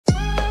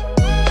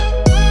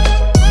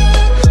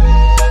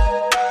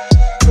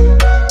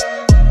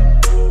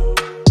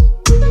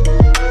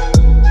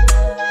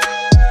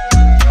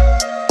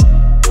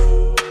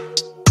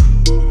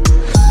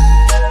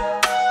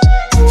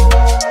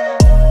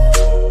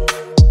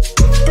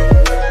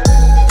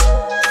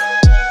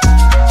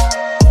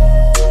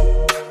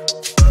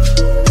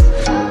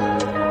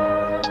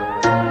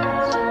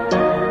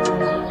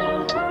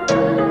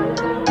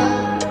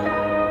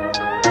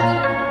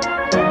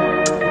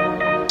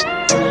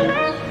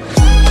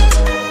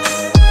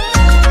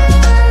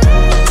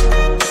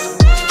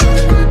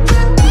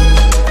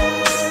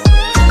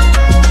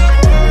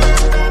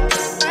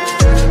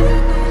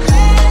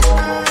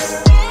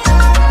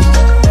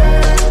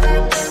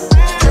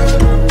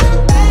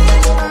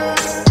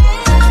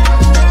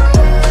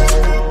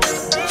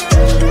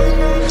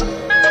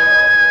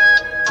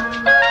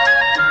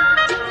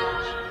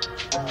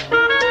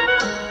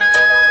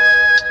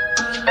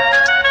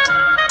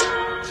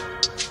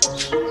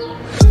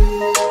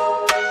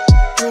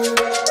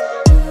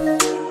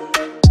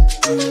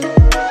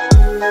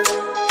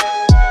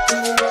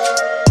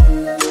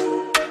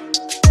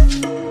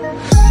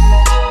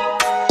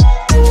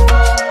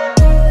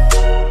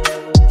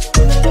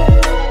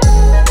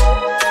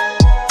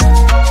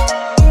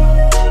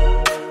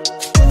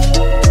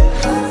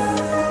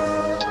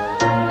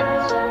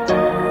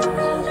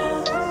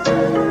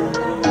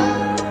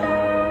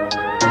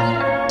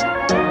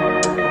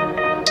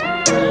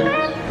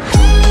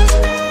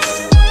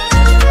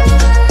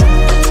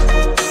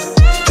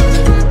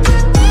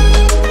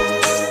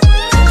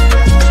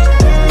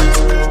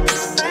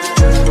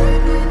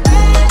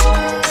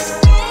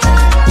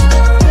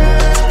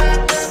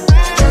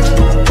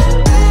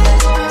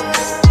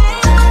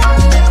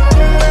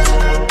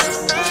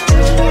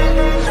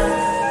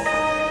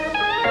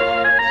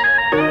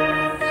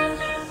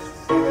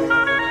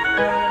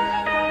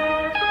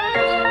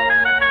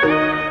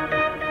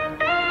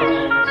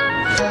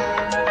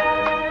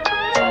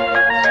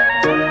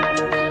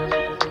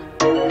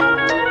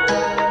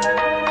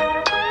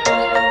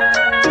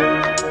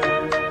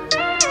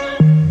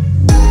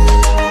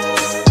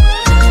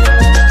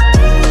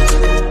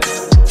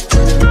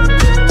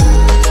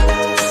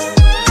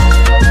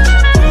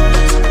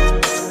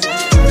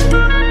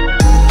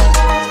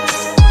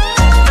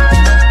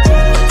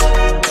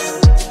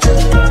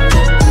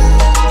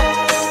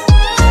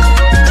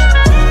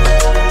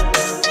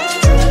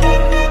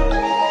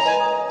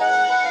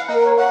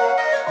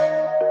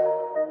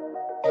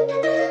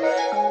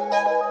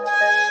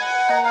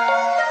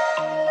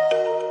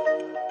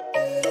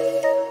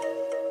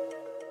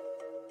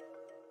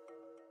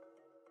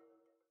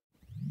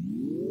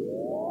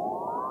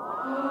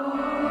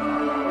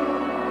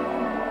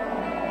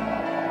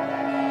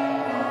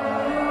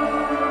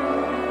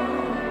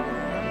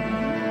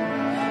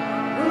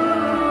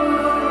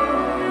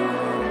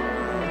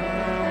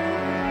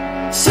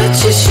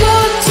Such a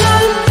short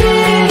time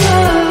being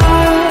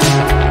alive.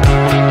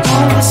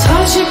 All this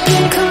hardship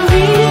and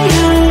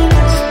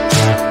convenience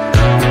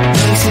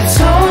makes it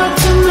so hard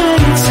to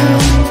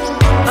maintain.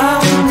 Are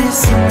we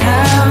missing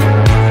out?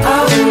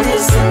 Are we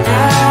missing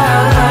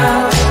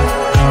out?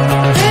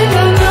 And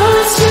I know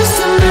it's just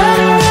a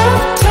matter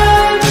of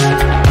time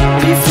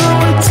before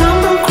we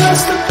tumble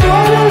across the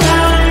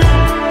borderline.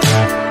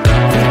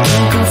 We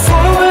can't go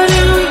forward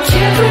and we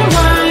can't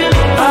rewind.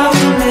 Are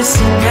we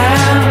missing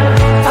out?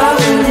 Are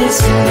we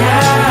missing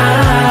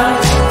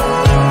out?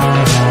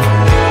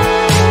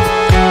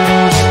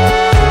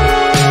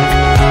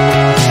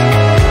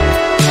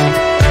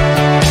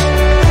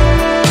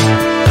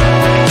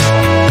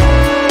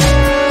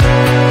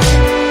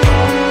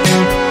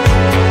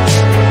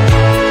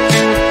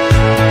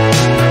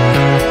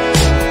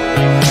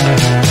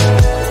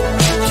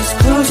 Just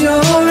close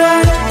your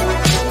eyes.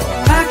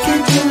 I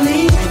can't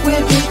believe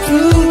we've been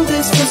through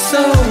this for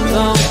so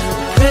long.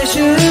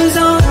 Pressure's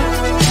on,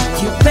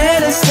 you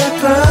better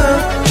step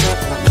up.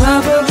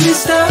 Probably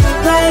stop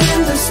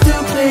playing the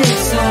stupid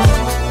song.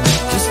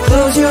 Just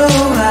close your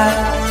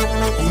eyes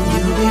and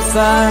you'll be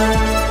fine.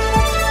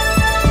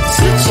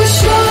 Such a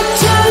short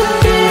time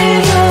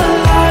being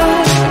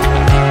alive.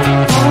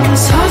 All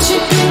this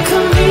hardship and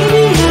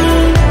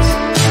convenience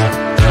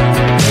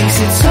makes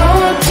it so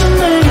hard to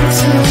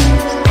maintain.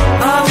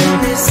 Are we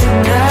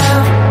missing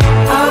out?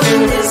 Are we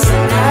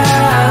missing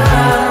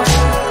out?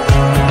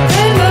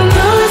 And I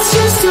know it's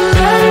just a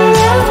matter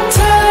of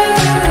time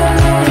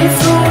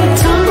before we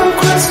tumble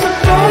across the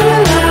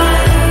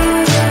borderline.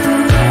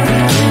 We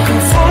can't go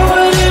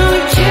forward and we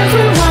can't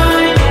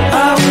rewind.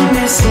 Are we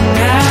missing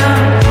out?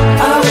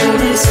 Are we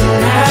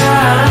missing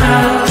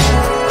out?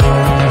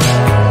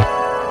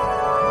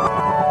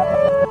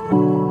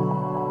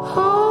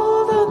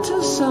 Hold on to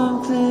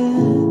something,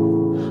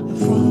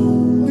 if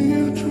only a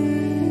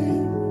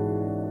dream.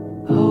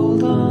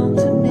 Hold on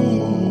to me.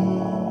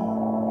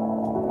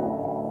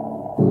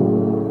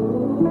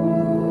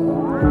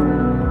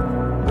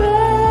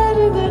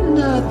 Better than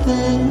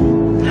nothing,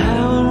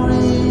 how it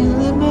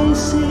really may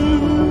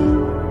seem.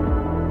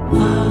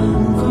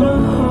 I'm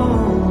gonna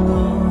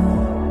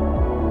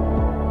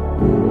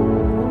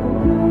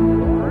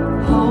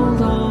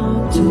hold on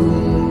to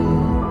you.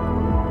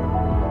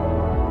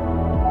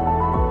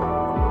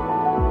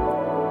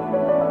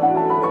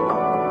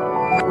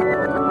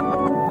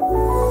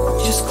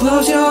 Just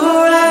close your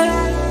eyes.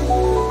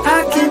 I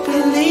can't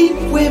believe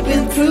we've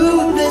been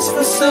through this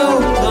for so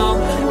long.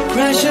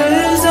 Pressure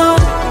is on,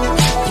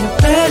 you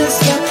better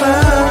step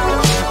up.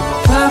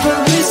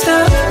 Probably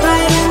stop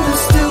writing the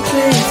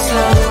stupid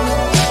song.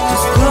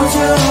 Just close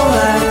your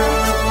eyes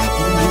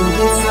and you'll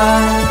be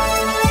fine.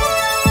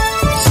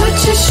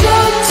 Such a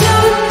short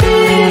time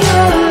being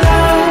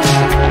alive.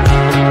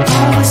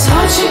 All this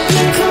hardship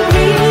and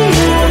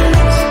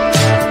convenience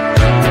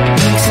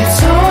makes it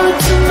so hard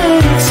to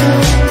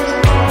maintain.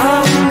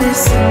 Are we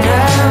missing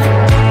out?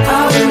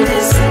 Are we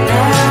missing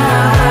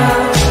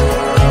out?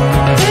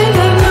 And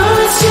I know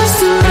it's just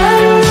a matter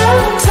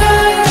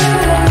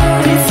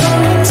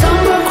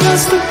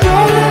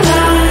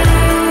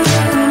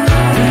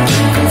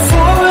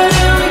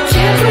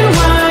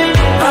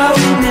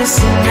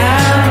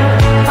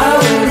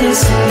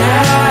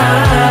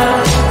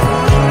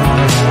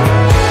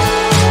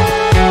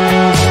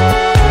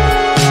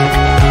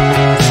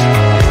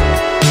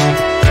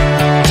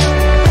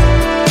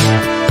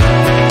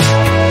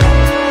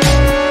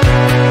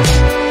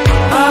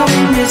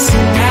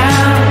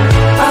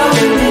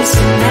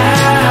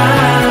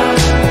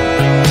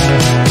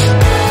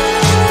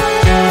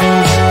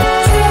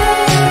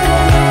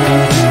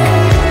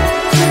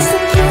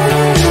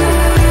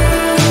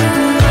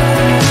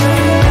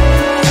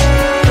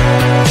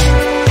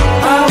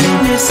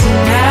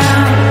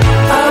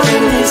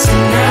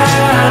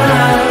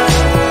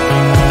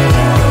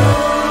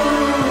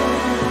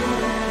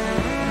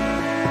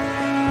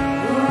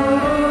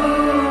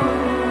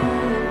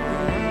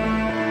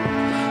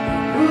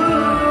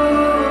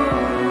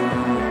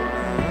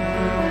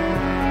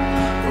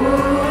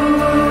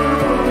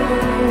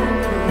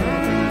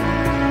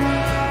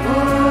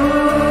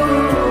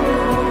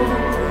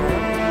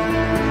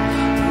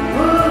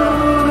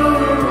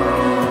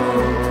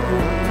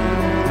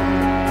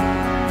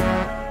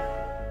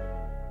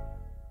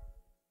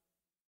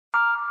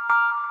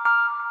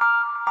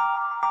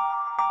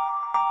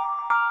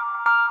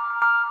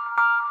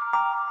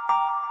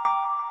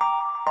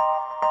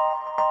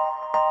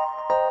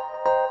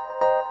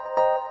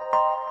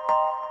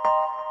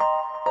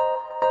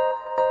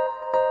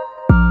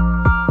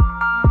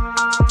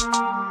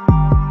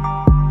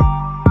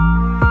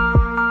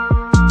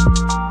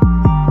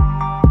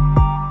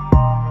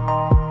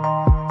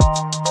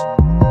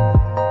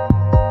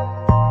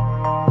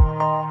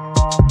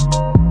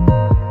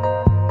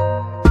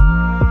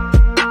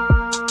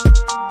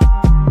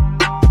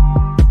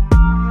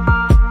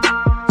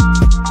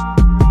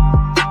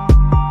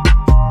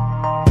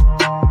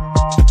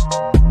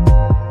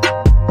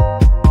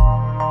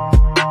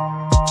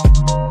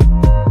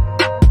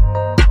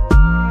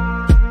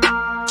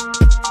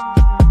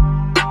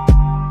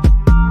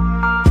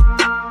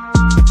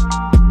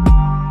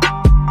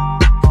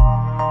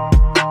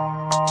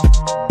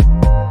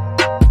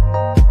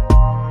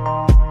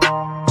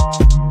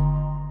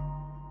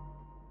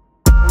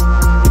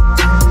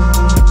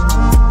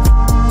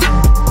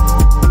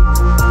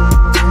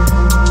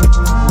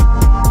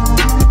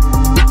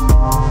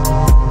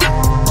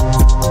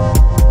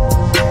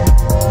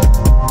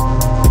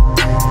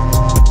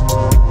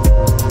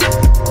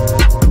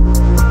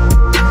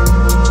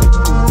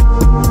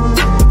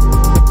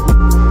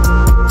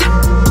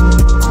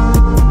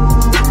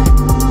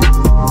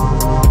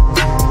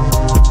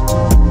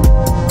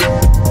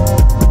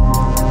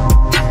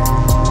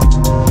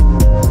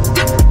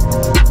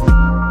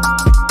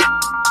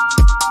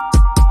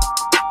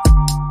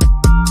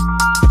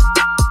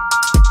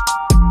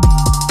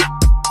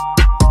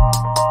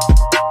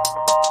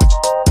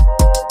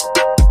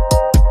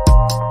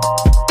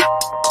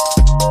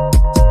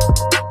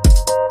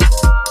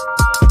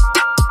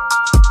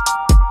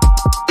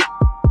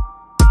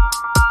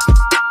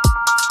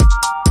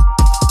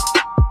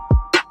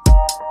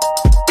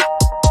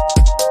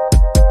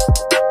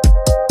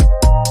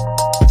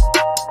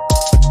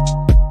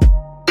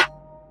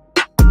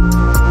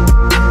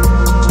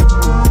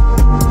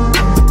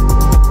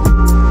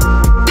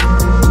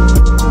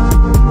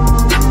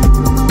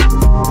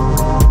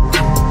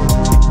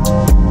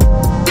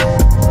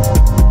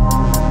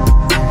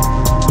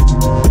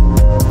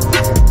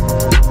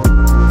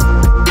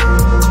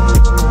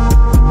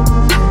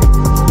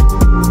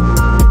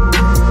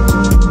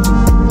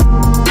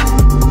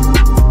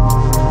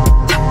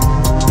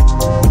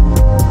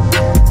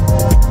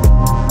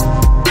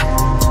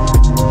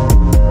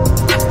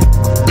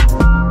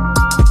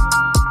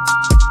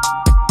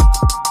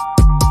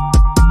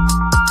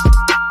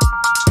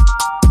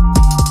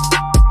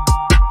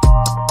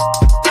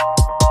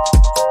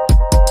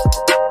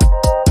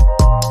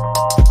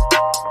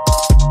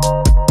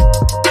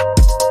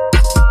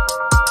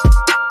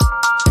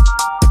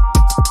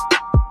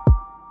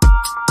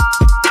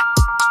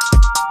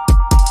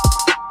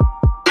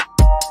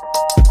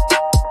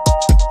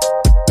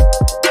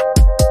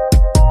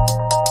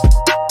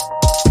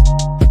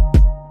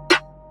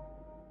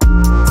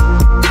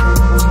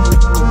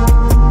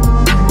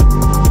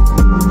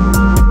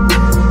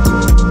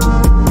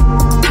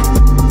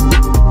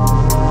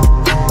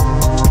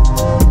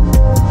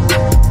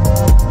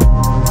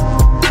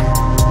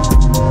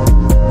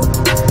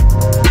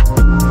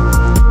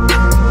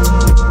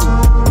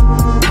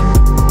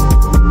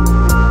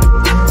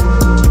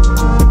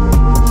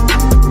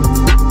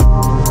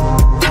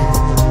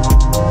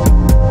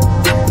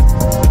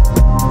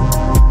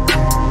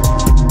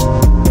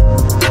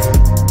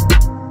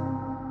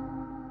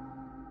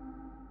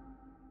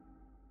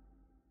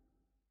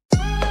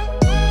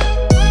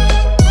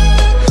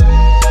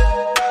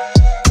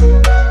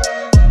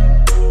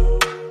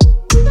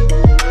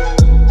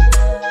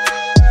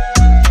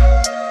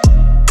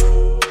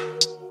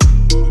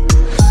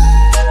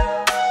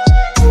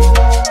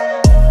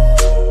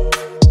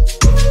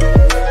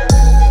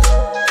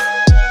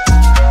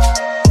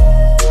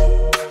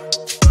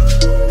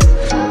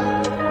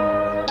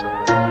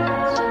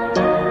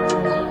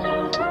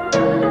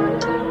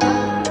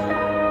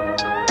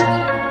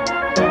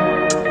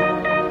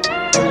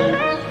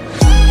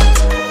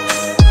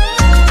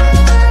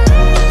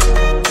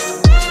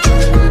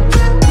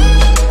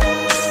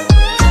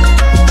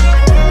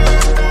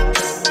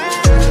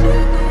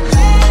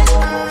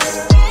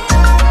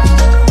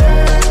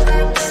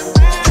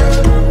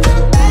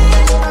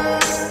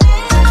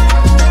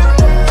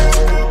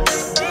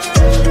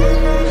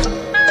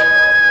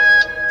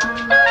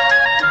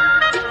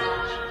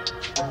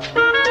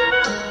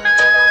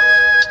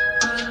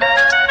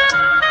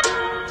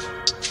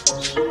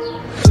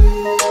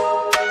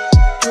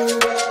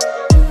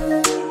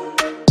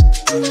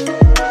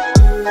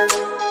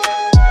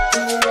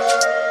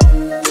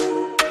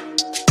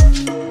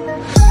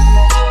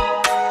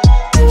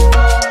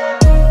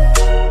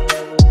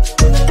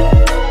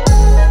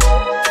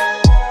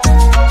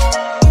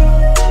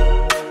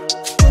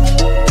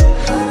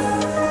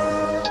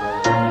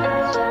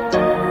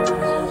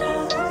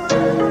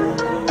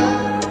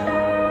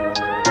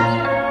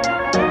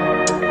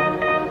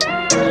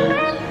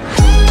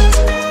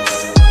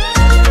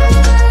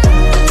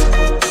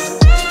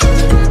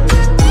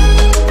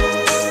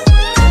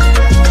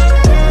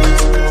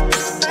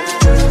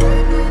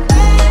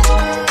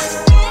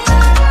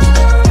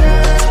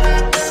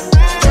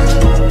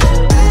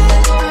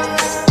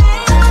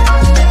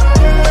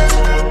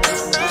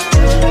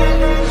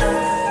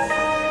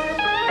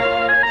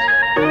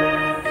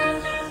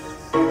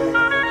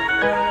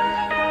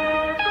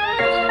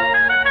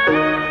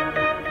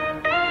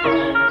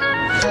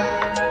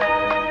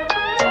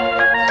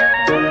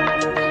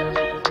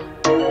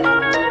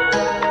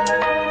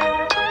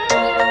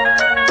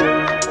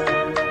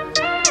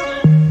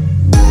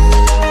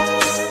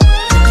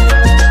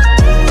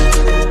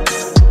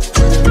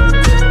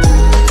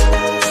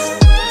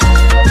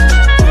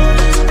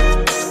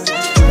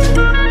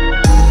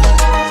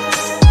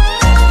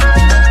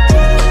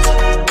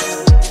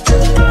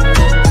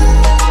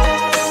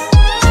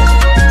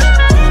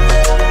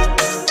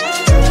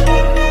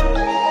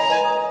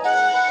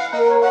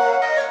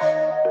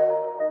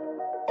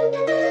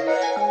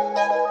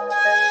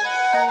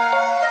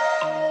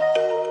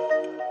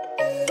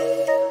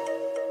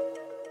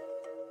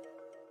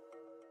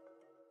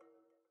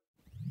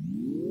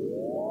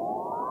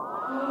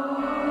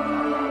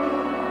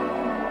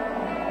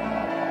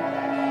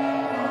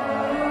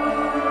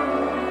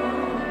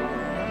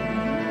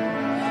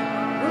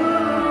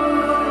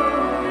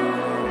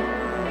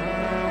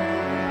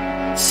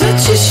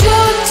Such a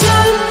short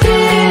time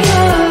being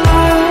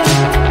alive.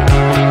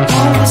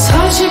 All this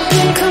hardship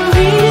and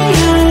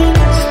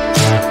inconvenience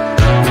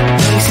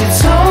makes it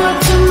so hard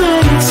to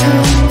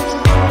meditate.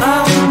 I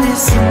will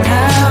listen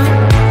now,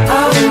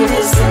 I will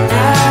listen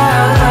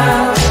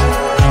now.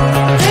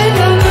 And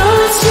I know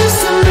it's just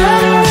a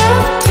matter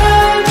of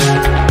time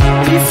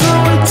before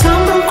we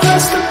tumble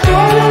across the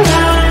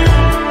borderline.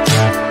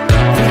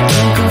 We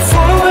can't go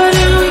forward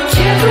and we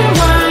can't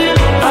rewind.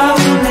 I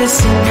will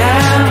listen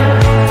now,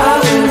 I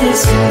will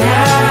listen now.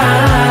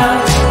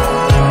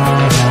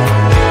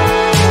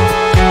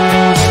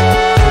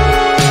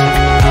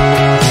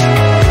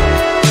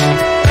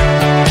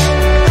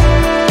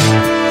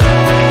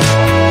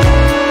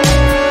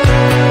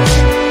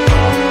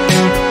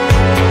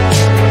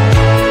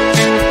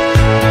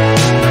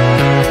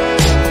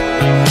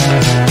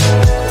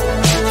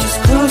 Just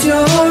close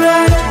your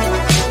eyes.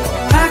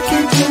 I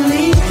can't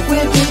believe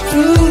we've been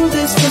through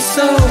this for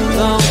so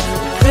long.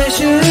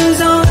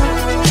 Pressure's on,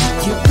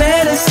 you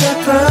better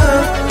step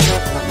up.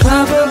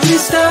 Probably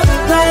stop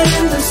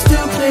playing the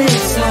stupid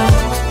song.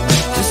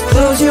 Just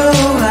close your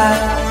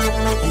eyes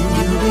and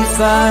you'll be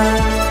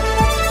fine.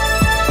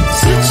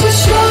 Such a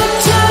short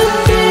time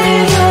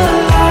being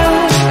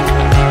alive.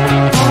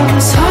 All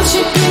this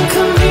hardship and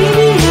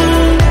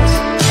inconvenience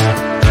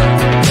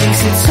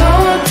makes it so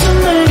hard to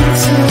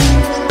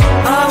meditate.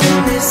 I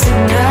will listen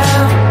now,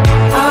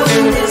 I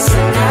will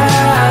listen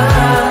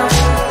now.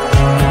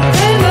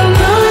 And I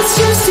know it's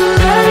just a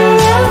matter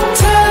of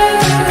time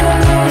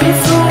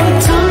before we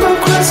tumble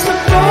across the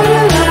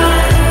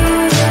borderline.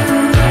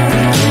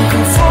 We can't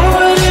go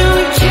forward and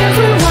we can't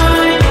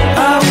rewind.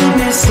 I will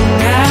listen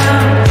now,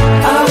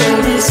 I will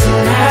listen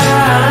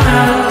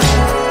now.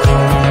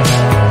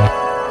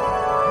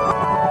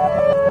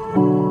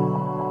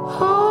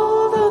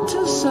 Hold on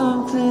to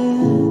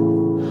something.